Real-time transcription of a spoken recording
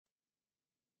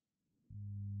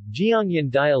Jiangyin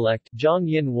dialect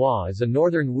Jiangyin Hua is a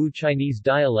northern Wu Chinese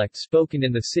dialect spoken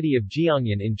in the city of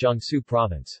Jiangyin in Jiangsu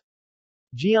Province.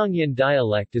 Jiangyin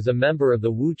dialect is a member of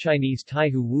the Wu Chinese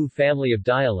Taihu Wu family of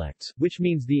dialects, which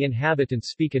means the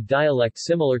inhabitants speak a dialect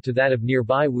similar to that of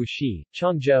nearby Wuxi,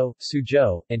 Changzhou,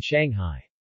 Suzhou, and Shanghai.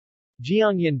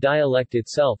 Jiangyin dialect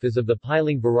itself is of the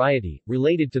Piling variety,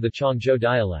 related to the Changzhou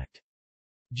dialect.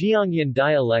 Jiangyin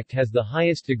dialect has the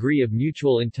highest degree of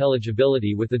mutual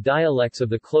intelligibility with the dialects of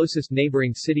the closest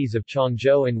neighboring cities of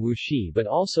Changzhou and Wuxi, but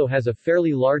also has a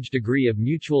fairly large degree of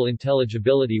mutual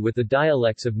intelligibility with the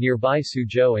dialects of nearby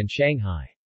Suzhou and Shanghai.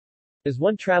 As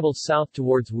one travels south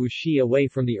towards Wuxi away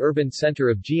from the urban center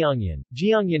of Jiangyin,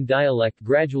 Jiangyin dialect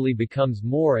gradually becomes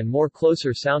more and more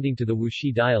closer sounding to the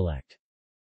Wuxi dialect.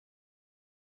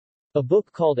 A book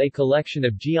called A Collection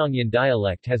of Jiangyin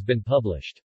Dialect has been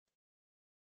published.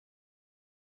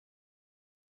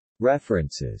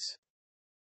 References